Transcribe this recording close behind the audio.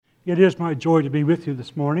It is my joy to be with you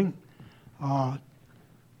this morning. The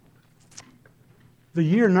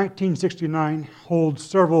year 1969 holds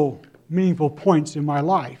several meaningful points in my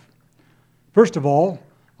life. First of all,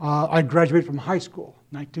 I graduated from high school,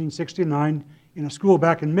 1969, in a school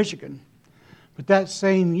back in Michigan. But that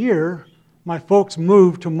same year, my folks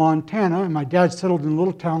moved to Montana, and my dad settled in a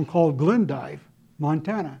little town called Glendive,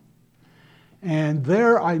 Montana. And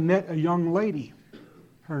there I met a young lady.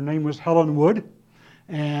 Her name was Helen Wood,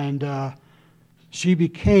 and she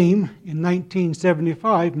became, in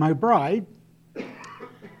 1975, my bride.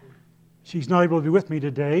 She's not able to be with me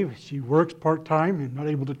today. She works part-time and not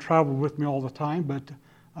able to travel with me all the time, but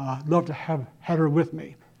I'd love to have had her with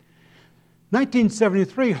me.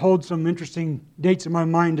 1973 holds some interesting dates in my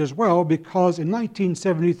mind as well, because in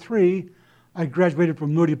 1973, I graduated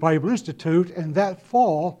from Moody Bible Institute, and that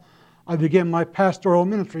fall, I began my pastoral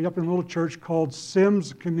ministry up in a little church called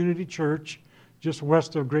Sims Community Church, just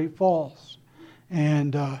west of Great Falls.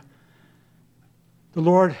 And the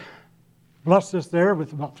Lord blessed us there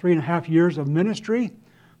with about 3.5 years of ministry.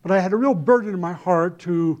 But I had a real burden in my heart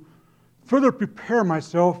to further prepare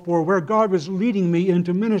myself for where God was leading me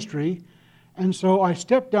into ministry. And so I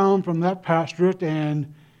stepped down from that pastorate,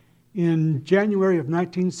 and in January of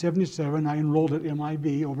 1977, I enrolled at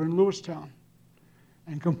MIB over in Lewistown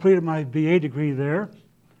and completed my BA degree there,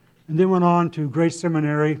 and then went on to Grace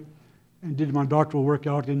Seminary and did my doctoral work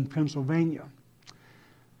out in Pennsylvania.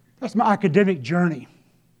 That's my academic journey.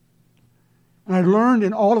 And I learned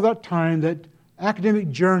in all of that time that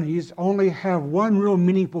academic journeys only have one real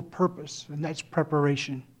meaningful purpose, and that's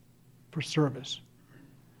preparation for service.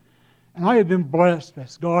 And I have been blessed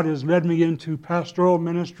as God has led me into pastoral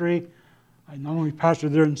ministry. I not only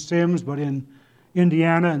pastored there in Sims, but in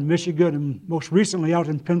Indiana and Michigan, and most recently out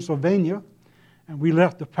in Pennsylvania. And we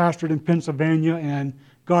left the pastorate in Pennsylvania, and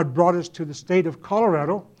God brought us to the state of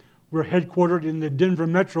Colorado. We're headquartered in the Denver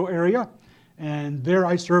metro area, and there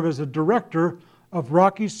I serve as a director of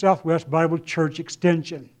Rockies Southwest Bible Church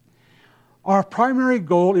Extension. Our primary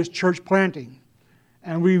goal is church planting,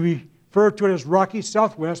 and we refer to it as Rockies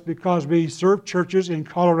Southwest because we serve churches in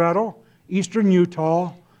Colorado, eastern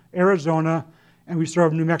Utah, Arizona, and we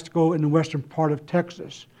serve New Mexico and the western part of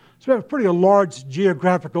Texas. So we have a pretty large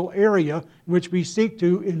geographical area in which we seek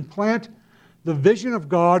to implant the vision of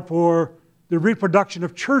God for the reproduction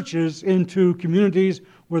of churches into communities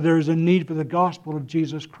where there is a need for the gospel of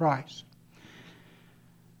Jesus Christ.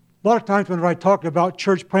 A lot of times when I talk about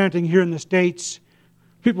church planting here in the States,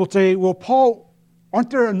 people say, well, Paul,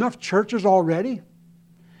 aren't there enough churches already?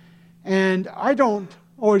 And I don't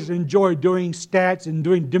always enjoy doing stats and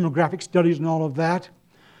doing demographic studies and all of that.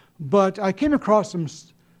 But I came across some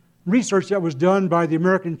research that was done by the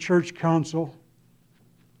American Church Council.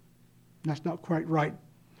 That's not quite right.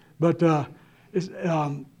 But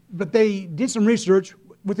they did some research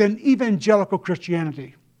within evangelical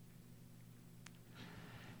Christianity.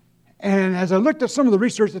 And as I looked at some of the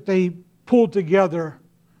research that they pulled together,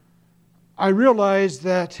 I realized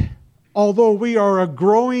that although we are a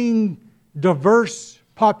growing, diverse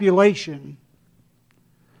population,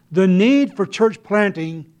 the need for church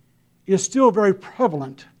planting is still very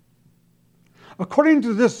prevalent. According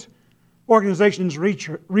to this organization's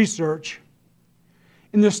research,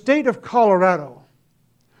 in the state of Colorado,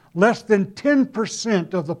 less than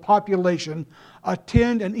 10% of the population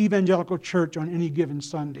attend an evangelical church on any given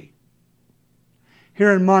Sunday.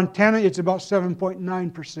 Here in Montana, it's about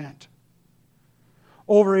 7.9%.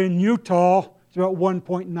 Over in Utah, it's about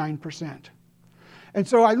 1.9%. And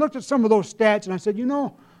so I looked at some of those stats and I said,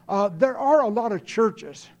 there are a lot of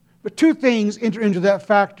churches, but two things enter into that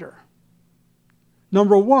factor.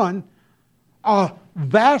 Number one, a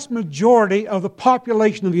vast majority of the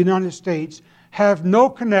population of the United States have no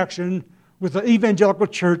connection with the evangelical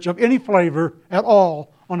church of any flavor at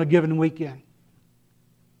all on a given weekend.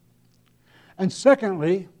 And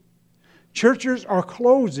secondly, churches are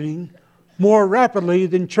closing more rapidly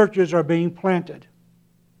than churches are being planted.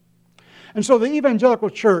 And so the evangelical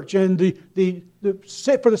church, and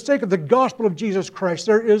for the sake of the gospel of Jesus Christ,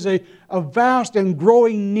 there is a vast and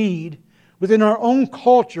growing need within our own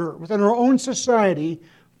culture, within our own society,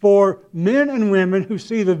 for men and women who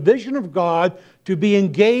see the vision of God to be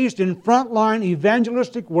engaged in frontline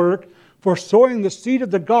evangelistic work for sowing the seed of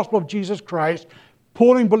the gospel of Jesus Christ,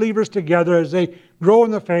 pulling believers together as they grow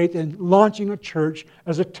in the faith and launching a church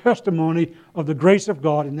as a testimony of the grace of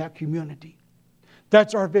God in that community.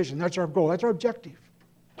 That's our vision, that's our goal, that's our objective.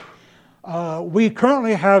 We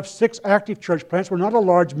currently have 6 active church plants. We're not a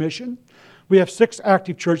large mission. We have 6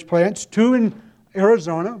 active church plants, 2 in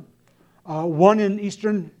Arizona, 1 in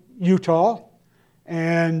eastern Utah,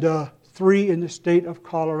 and 3 in the state of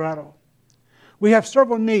Colorado. We have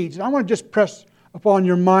several needs, and I want to just press upon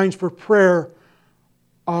your minds for prayer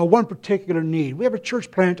one particular need. We have a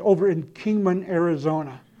church plant over in Kingman,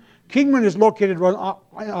 Arizona. Kingman is located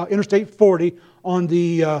on Interstate 40 on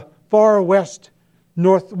the far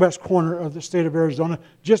northwest corner of the state of Arizona,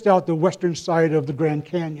 just out the western side of the Grand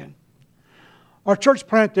Canyon. Our church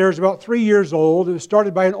plant there is about 3 years old. It was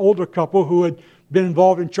started by an older couple who had been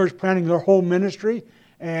involved in church planting their whole ministry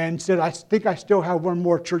and said, I think I still have one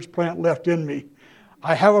more church plant left in me.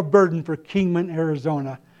 I have a burden for Kingman,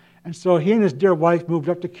 Arizona. And so he and his dear wife moved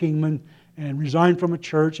up to Kingman and resigned from a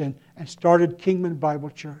church and started Kingman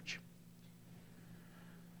Bible Church.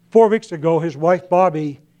 4 weeks ago, his wife,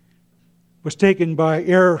 Bobby, was taken by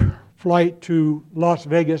air flight to Las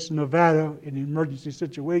Vegas, Nevada in an emergency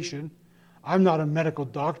situation. I'm not a medical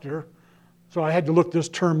doctor, so I had to look this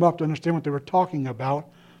term up to understand what they were talking about.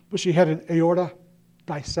 But she had an aorta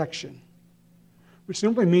dissection, which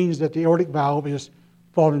simply means that the aortic valve is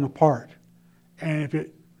falling apart. And if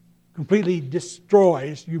it completely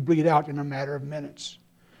destroys, you bleed out in a matter of minutes.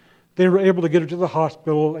 They were able to get her to the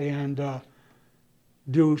hospital and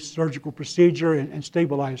do surgical procedure and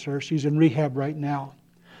stabilize her. She's in rehab right now.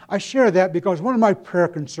 I share that because one of my prayer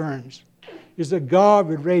concerns is that God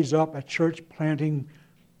would raise up a church planting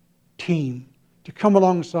team to come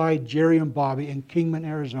alongside Jerry and Bobby in Kingman,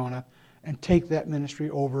 Arizona, and take that ministry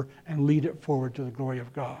over and lead it forward to the glory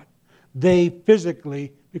of God. They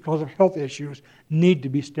physically, because of health issues, need to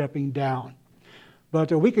be stepping down.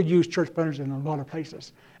 But we could use church planters in a lot of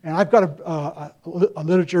places. And I've got a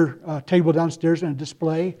literature table downstairs and a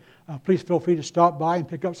display. Please feel free to stop by and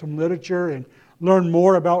pick up some literature and learn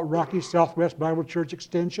more about Rocky Southwest Bible Church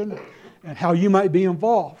Extension and how you might be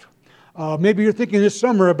involved. Maybe you're thinking this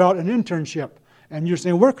summer about an internship, and you're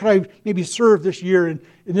saying, where could I maybe serve this year in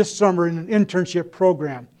this summer in an internship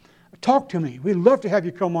program? Talk to me. We'd love to have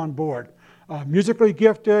you come on board. Musically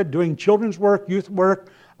gifted, doing children's work, youth work,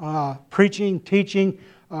 preaching, teaching.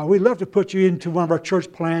 We'd love to put you into one of our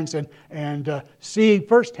church plans and see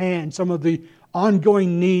firsthand some of the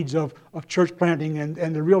ongoing needs of church planting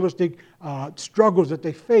and the realistic struggles that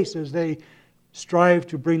they face as they strive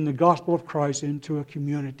to bring the gospel of Christ into a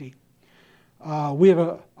community. We have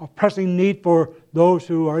a pressing need for those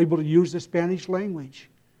who are able to use the Spanish language.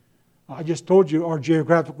 I just told you our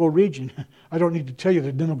geographical region. I don't need to tell you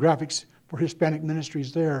the demographics for Hispanic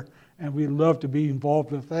ministries there, and we'd love to be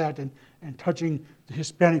involved with that and touching the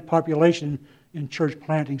Hispanic population in church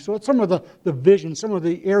planting. So it's some of the vision, some of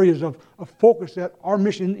the areas of focus that our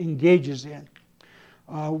mission engages in.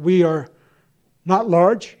 We are not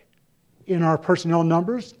large in our personnel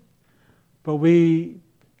numbers, but we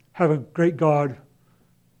have a great God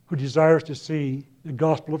who desires to see the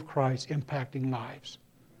gospel of Christ impacting lives.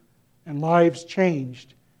 And lives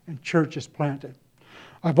changed and churches planted.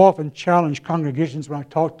 I've often challenged congregations when I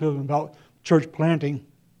talk to them about church planting.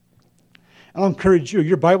 I'll encourage you,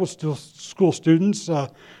 your Bible school students,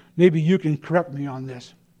 maybe you can correct me on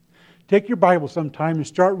this. Take your Bible sometime and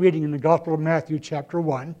start reading in the Gospel of Matthew chapter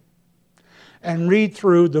 1 and read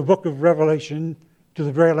through the book of Revelation to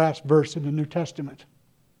the very last verse in the New Testament.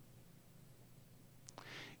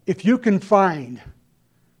 If you can find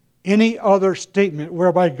any other statement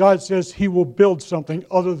whereby God says He will build something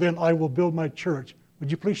other than I will build my church,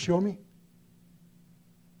 would you please show me?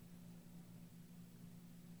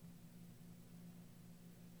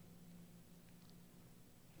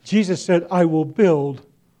 Jesus said, I will build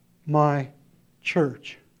my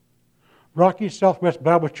church. Rocky Southwest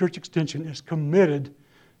Bible Church Extension is committed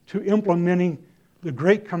to implementing the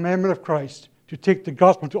great commandment of Christ to take the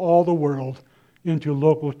gospel to all the world into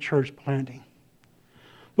local church planting.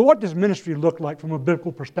 But what does ministry look like from a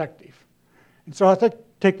biblical perspective? And so I think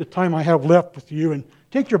take the time I have left with you and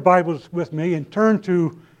take your Bibles with me and turn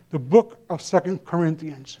to the book of 2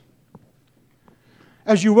 Corinthians.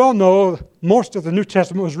 As you well know, most of the New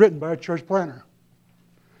Testament was written by a church planter.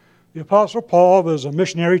 The Apostle Paul was a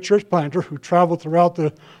missionary church planter who traveled throughout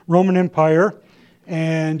the Roman Empire,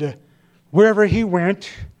 and wherever he went,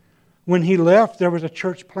 when he left, there was a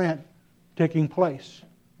church plant taking place.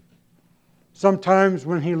 Sometimes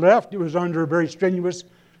when he left, it was under very strenuous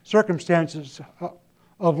circumstances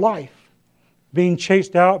of life. Being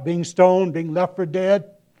chased out, being stoned, being left for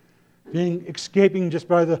dead, escaping just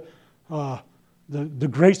by the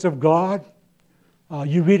grace of God.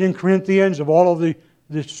 You read in Corinthians of all of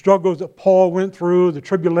the struggles that Paul went through, the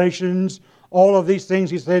tribulations, all of these things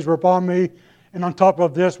he says were upon me. And on top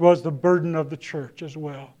of this was the burden of the church as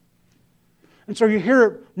well. And so you're here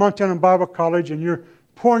at Montana Bible College and you're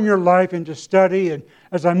pouring your life into study. And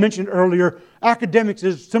as I mentioned earlier, academics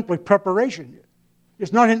is simply preparation.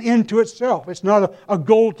 It's not an end to itself. It's not a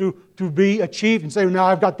goal to be achieved and say, now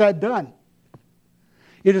I've got that done.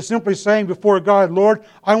 It is simply saying before God, Lord,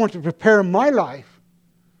 I want to prepare my life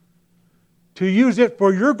to use it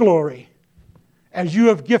for your glory as you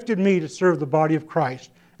have gifted me to serve the body of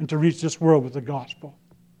Christ and to reach this world with the gospel.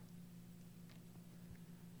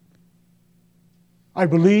 I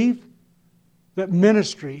believe that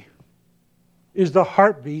ministry is the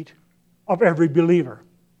heartbeat of every believer,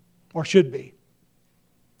 or should be.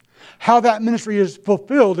 How that ministry is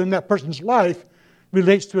fulfilled in that person's life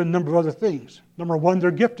relates to a number of other things. Number one,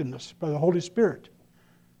 their giftedness by the Holy Spirit.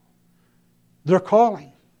 Their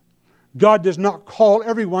calling. God does not call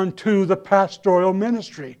everyone to the pastoral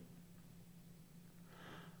ministry.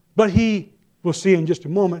 But He, we'll see in just a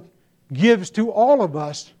moment, gives to all of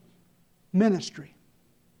us ministry.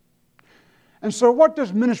 And so what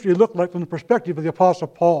does ministry look like from the perspective of the Apostle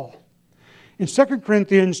Paul? In 2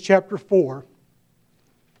 Corinthians chapter 4,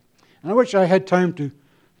 and I wish I had time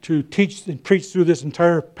to teach and preach through this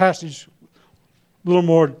entire passage a little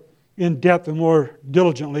more in depth and more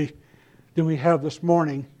diligently than we have this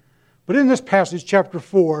morning. But in this passage, chapter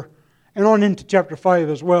 4, and on into chapter 5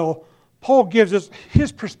 as well, Paul gives us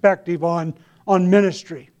his perspective on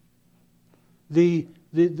ministry. The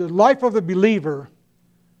life of the believer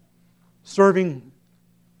serving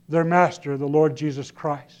their master, the Lord Jesus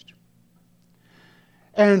Christ.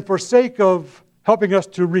 And for sake of helping us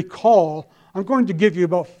to recall, I'm going to give you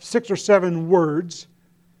about 6 or 7 words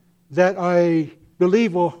that I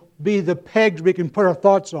believe will be the pegs we can put our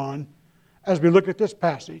thoughts on as we look at this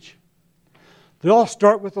passage. They all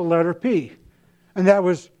start with the letter P. And that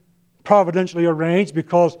was providentially arranged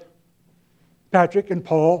because Patrick and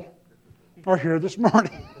Paul are here this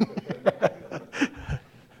morning.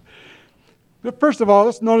 But first of all,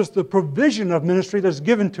 let's notice the provision of ministry that's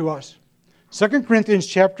given to us. 2 Corinthians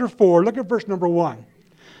chapter 4, look at verse number 1.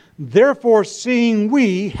 Therefore, seeing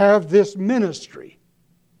we have this ministry,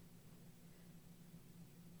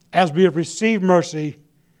 as we have received mercy,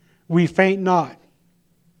 we faint not.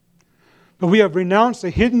 But we have renounced the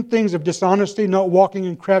hidden things of dishonesty, not walking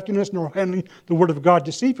in craftiness, nor handling the word of God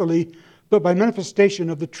deceitfully, but by manifestation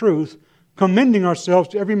of the truth, commending ourselves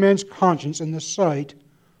to every man's conscience in the sight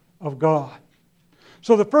of God.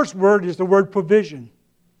 So the first word is the word provision.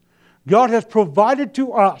 God has provided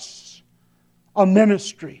to us a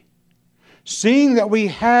ministry, seeing that we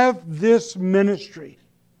have this ministry.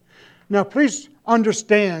 Now please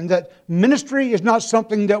understand that ministry is not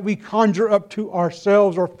something that we conjure up to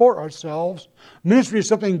ourselves or for ourselves. Ministry is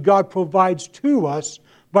something God provides to us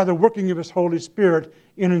by the working of His Holy Spirit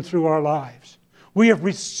in and through our lives. We have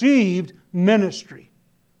received ministry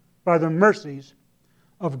by the mercies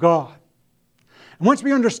of God. And once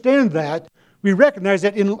we understand that, we recognize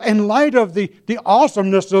that in light of the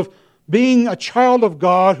awesomeness of being a child of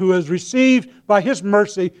God who has received by His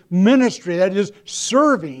mercy ministry, that is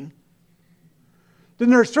serving,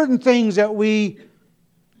 then there are certain things that we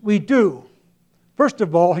do. First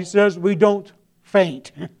of all, he says we don't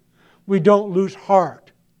faint. We don't lose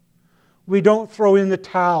heart. We don't throw in the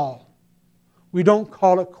towel. We don't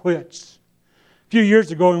call it quits. A few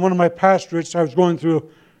years ago in one of my pastorates, I was going through a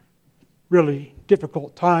really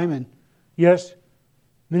difficult time, and yes,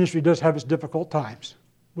 ministry does have its difficult times.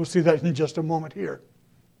 We'll see that in just a moment here.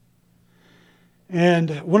 And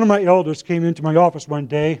one of my elders came into my office one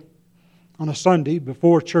day on a Sunday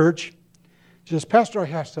before church. She says, "Pastor, I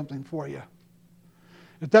have something for you."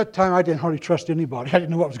 At that time, I didn't hardly trust anybody. I didn't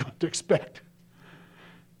know what I was going to expect.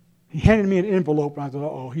 He handed me an envelope, and I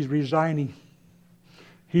thought, oh, he's resigning.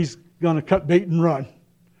 He's going to cut bait and run.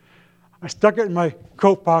 I stuck it in my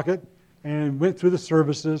coat pocket and went through the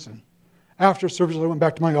services. And after services, I went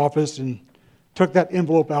back to my office and took that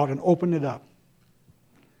envelope out and opened it up.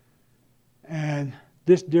 And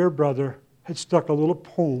this dear brother had stuck a little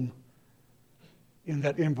poem in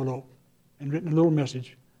that envelope and written a little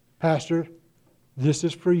message. "Pastor, this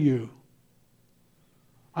is for you."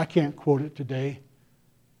 I can't quote it today,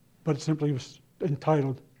 but it simply was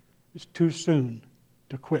entitled, "It's Too Soon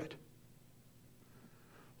to Quit."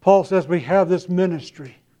 Paul says we have this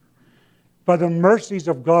ministry by the mercies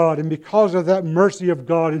of God, and because of that mercy of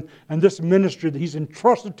God and this ministry that He's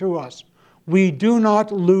entrusted to us, we do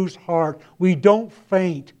not lose heart. We don't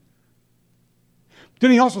faint.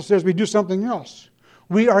 Then he also says we do something else.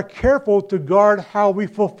 We are careful to guard how we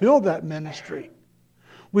fulfill that ministry.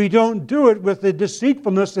 We don't do it with the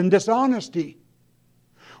deceitfulness and dishonesty.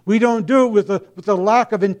 We don't do it with the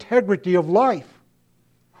lack of integrity of life.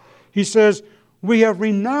 He says we have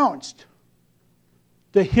renounced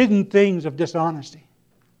the hidden things of dishonesty.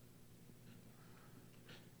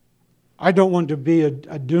 I don't want to be a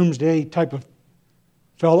doomsday type of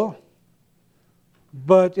fellow.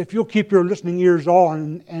 But if you'll keep your listening ears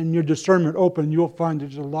on and your discernment open, you'll find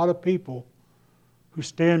there's a lot of people who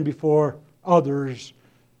stand before others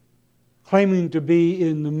claiming to be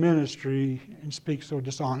in the ministry and speak so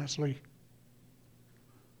dishonestly,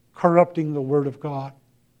 corrupting the Word of God.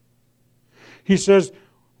 He says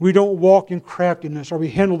we don't walk in craftiness or we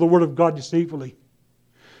handle the Word of God deceitfully.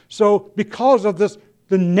 So because of this,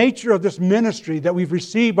 the nature of this ministry that we've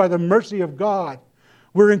received by the mercy of God,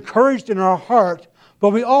 we're encouraged in our heart, but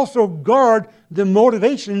we also guard the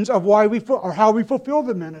motivations of why or how we fulfill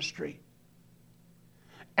the ministry.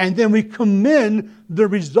 And then we commend the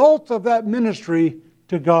results of that ministry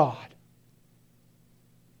to God.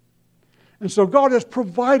 And so God has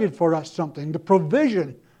provided for us something, the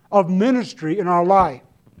provision of ministry in our life.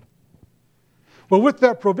 Well, with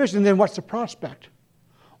that provision, then what's the prospect?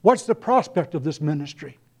 What's the prospect of this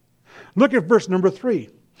ministry? Look at verse number 3.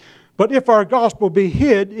 But if our gospel be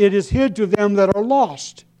hid, it is hid to them that are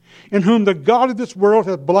lost, in whom the God of this world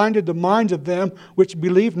hath blinded the minds of them which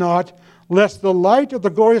believe not, lest the light of the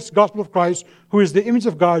glorious gospel of Christ, who is the image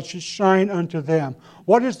of God, should shine unto them.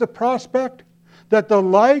 What is the prospect? That the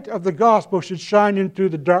light of the gospel should shine into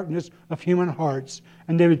the darkness of human hearts,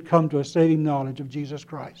 and they would come to a saving knowledge of Jesus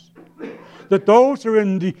Christ. That those who are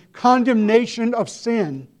in the condemnation of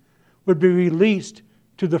sin would be released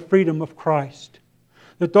to the freedom of Christ.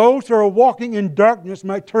 That those who are walking in darkness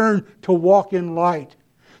might turn to walk in light.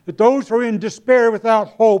 That those who are in despair without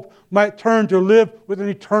hope might turn to live with an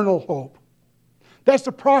eternal hope. That's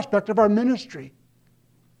the prospect of our ministry.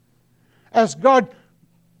 As God,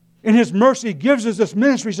 in His mercy, gives us this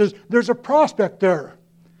ministry, He says there's a prospect there.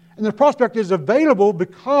 And the prospect is available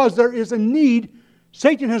because there is a need.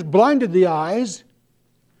 Satan has blinded the eyes,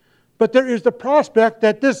 but there is the prospect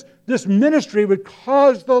that this ministry would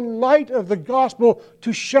cause the light of the gospel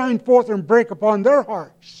to shine forth and break upon their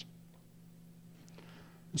hearts.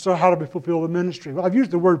 And so how do we fulfill the ministry? Well, I've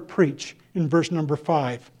used the word preach in verse number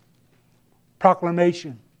 5.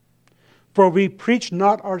 Proclamation. For we preach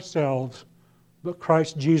not ourselves, but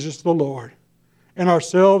Christ Jesus the Lord, and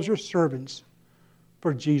ourselves your servants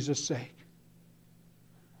for Jesus' sake.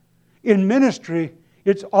 In ministry,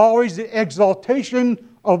 it's always the exaltation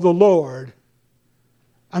of the Lord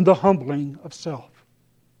and the humbling of self.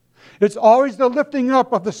 It's always the lifting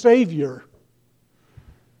up of the Savior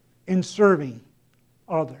in serving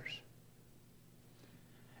others.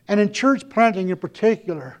 And in church planting in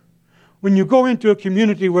particular, when you go into a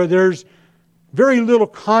community where there's very little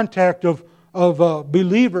contact of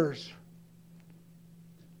believers,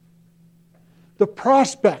 the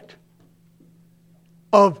prospect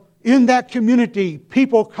of, in that community,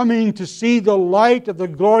 people coming to see the light of the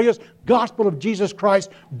glorious gospel of Jesus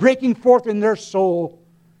Christ breaking forth in their soul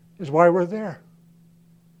is why we're there.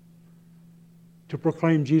 To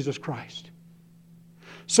proclaim Jesus Christ.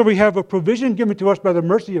 So we have a provision given to us by the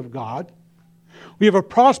mercy of God. We have a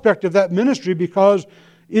prospect of that ministry because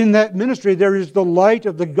in that ministry there is the light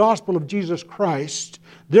of the gospel of Jesus Christ.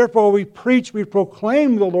 Therefore we preach, we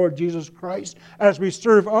proclaim the Lord Jesus Christ as we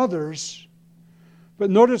serve others.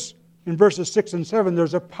 But notice in verses 6 and 7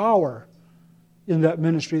 there's a power in that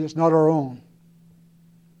ministry that's not our own.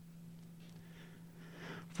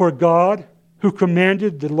 For God, who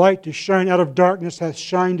commanded the light to shine out of darkness, hath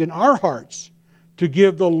shined in our hearts to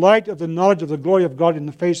give the light of the knowledge of the glory of God in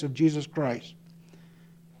the face of Jesus Christ.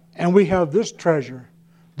 And we have this treasure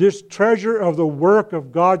of the work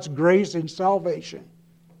of God's grace and salvation.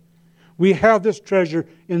 We have this treasure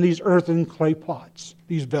in these earthen clay pots,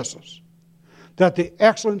 these vessels, that the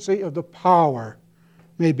excellency of the power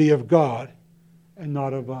may be of God and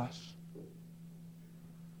not of us.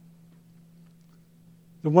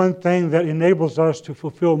 The one thing that enables us to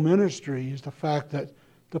fulfill ministry is the fact that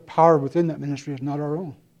the power within that ministry is not our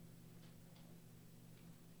own.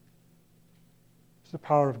 It's the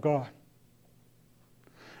power of God.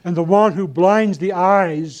 And the one who blinds the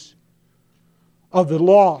eyes of the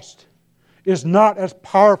lost is not as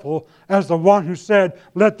powerful as the one who said,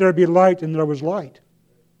 "Let there be light," and there was light.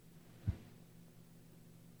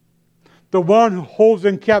 The one who holds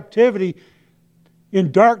in captivity,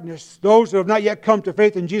 in darkness, those who have not yet come to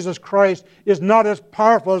faith in Jesus Christ, is not as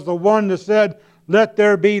powerful as the one that said, "Let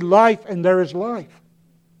there be life," and there is life.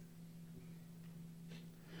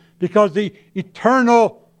 Because the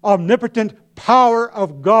eternal, omnipotent power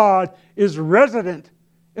of God is resident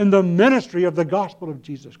in the ministry of the gospel of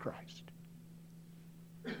Jesus Christ.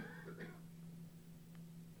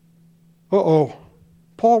 Uh-oh.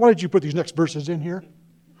 Paul, why did you put these next verses in here?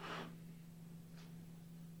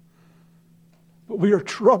 But we are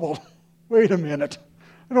troubled. Wait a minute.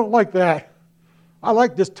 I don't like that. I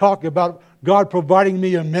like this talk about God providing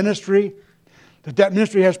me a ministry, that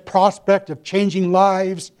ministry has prospect of changing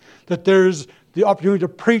lives, that there's the opportunity to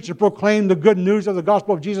preach and proclaim the good news of the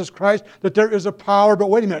gospel of Jesus Christ, that there is a power, but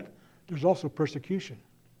wait a minute, there's also persecution.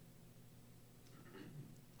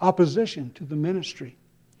 Opposition to the ministry.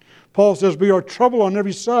 Paul says, we are troubled on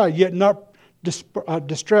every side, yet not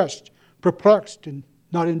distressed, perplexed, and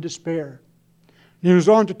not in despair. And he goes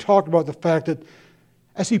on to talk about the fact that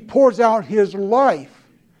as he pours out his life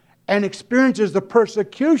and experiences the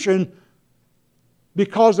persecution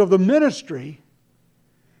because of the ministry,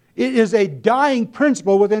 it is a dying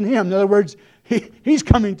principle within him. In other words, he's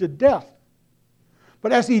coming to death.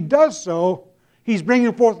 But as he does so, he's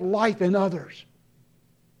bringing forth life in others.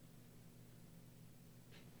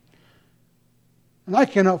 And I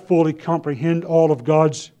cannot fully comprehend all of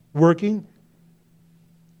God's working.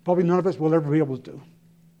 Probably none of us will ever be able to.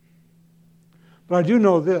 But I do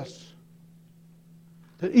know this,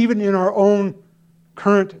 that even in our own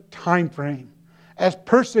current time frame, as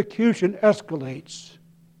persecution escalates,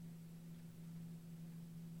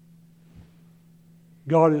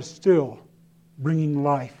 God is still bringing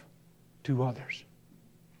life to others.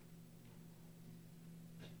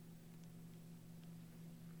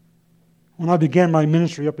 When I began my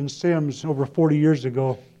ministry up in Sims over 40 years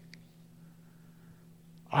ago,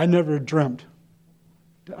 I never dreamt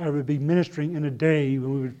that I would be ministering in a day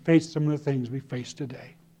when we would face some of the things we face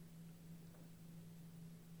today.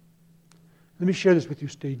 Let me share this with you,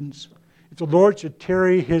 students. If the Lord should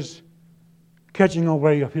tarry His catching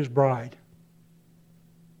away of His bride,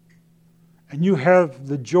 and you have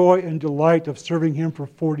the joy and delight of serving Him for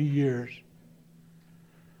 40 years,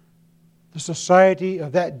 the society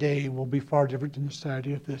of that day will be far different than the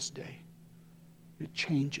society of this day. It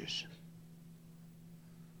changes.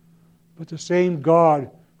 But the same God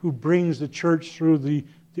who brings the church through the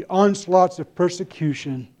onslaughts of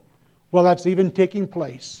persecution, while that's even taking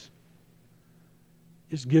place,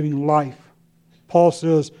 is giving life. Paul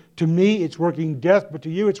says, to me it's working death, but to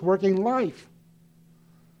you it's working life.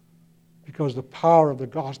 Because the power of the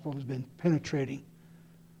gospel has been penetrating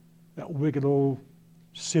that wicked old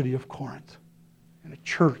city of Corinth. And a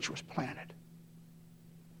church was planted.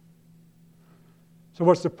 So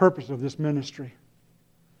what's the purpose of this ministry?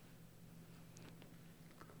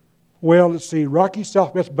 Well, let's see. Rocky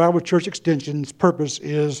Southwest Bible Church Extension's purpose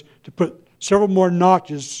is to put several more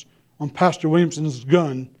notches on Pastor Williamson's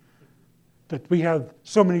gun that we have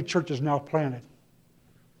so many churches now planted.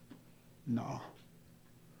 No.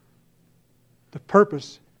 The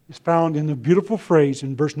purpose is found in the beautiful phrase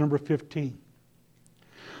in verse number 15.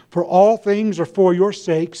 For all things are for your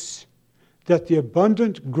sakes, that the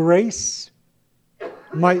abundant grace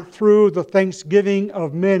might through the thanksgiving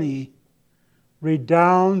of many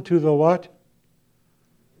redound to the what?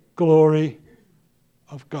 Glory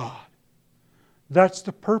of God. That's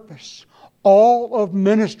the purpose. All of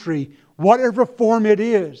ministry, whatever form it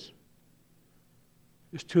is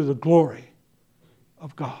to the glory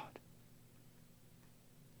of God.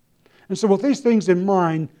 And so with these things in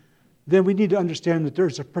mind, then we need to understand that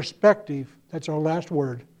there's a perspective, that's our last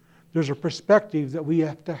word, there's a perspective that we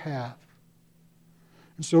have to have.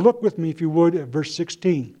 And so look with me, if you would, at verse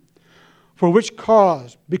 16. For which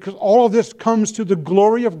cause, because all of this comes to the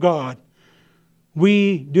glory of God,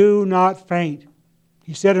 we do not faint.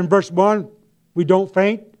 He said in verse 1, we don't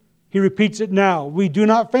faint. He repeats it now, we do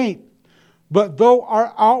not faint. But though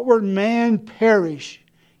our outward man perish,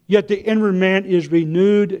 yet the inward man is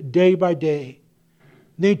renewed day by day.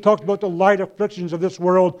 And then he talks about the light afflictions of this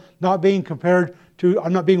world not being compared to,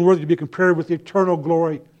 I'm not being worthy to be compared with the eternal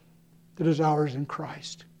glory that is ours in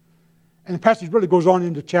Christ. And the passage really goes on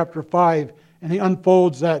into chapter 5, and he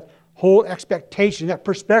unfolds that whole expectation, that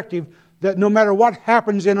perspective, that no matter what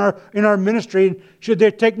happens in our ministry, should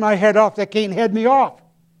they take my head off, they can't head me off.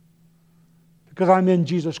 Because I'm in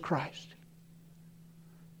Jesus Christ.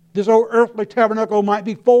 This old earthly tabernacle might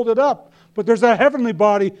be folded up, but there's a heavenly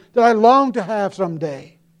body that I long to have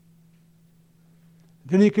someday.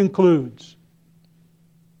 Then he concludes.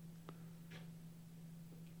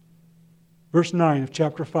 Verse 9 of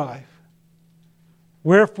chapter 5.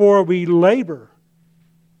 Wherefore we labor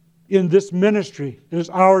in this ministry that is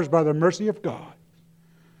ours by the mercy of God,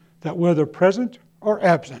 that whether present or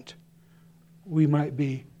absent, we might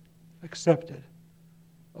be accepted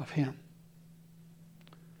of Him.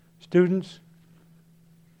 Students,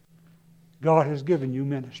 God has given you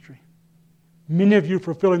ministry. Many of you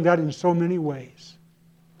fulfilling that in so many ways.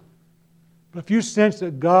 But if you sense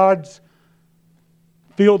that God's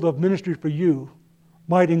field of ministry for you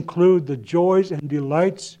might include the joys and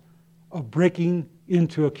delights of breaking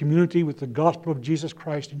into a community with the gospel of Jesus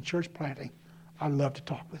Christ in church planting, I'd love to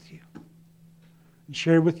talk with you. and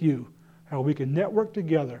share with you how we can network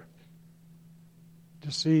together to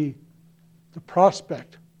see the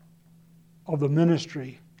prospect of the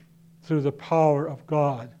ministry through the power of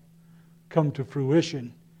God come to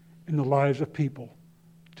fruition in the lives of people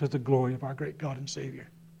to the glory of our great God and Savior,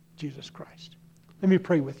 Jesus Christ. Let me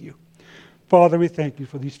pray with you. Father, we thank you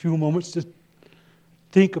for these few moments to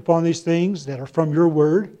think upon these things that are from your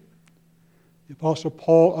word. The Apostle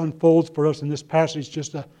Paul unfolds for us in this passage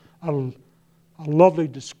just a lovely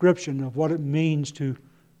description of what it means to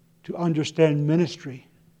understand ministry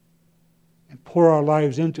and pour our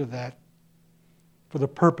lives into that for the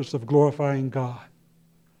purpose of glorifying God,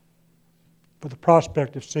 for the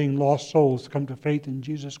prospect of seeing lost souls come to faith in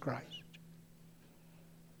Jesus Christ,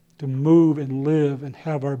 to move and live and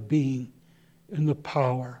have our being in the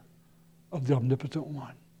power of the Omnipotent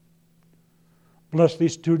One. Bless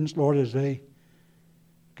these students, Lord, as they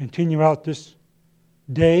continue out this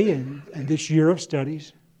day and this year of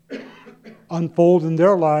studies, unfold in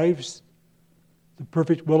their lives the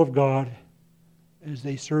perfect will of God as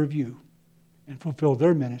they serve you and fulfill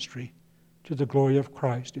their ministry to the glory of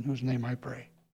Christ, in whose name I pray.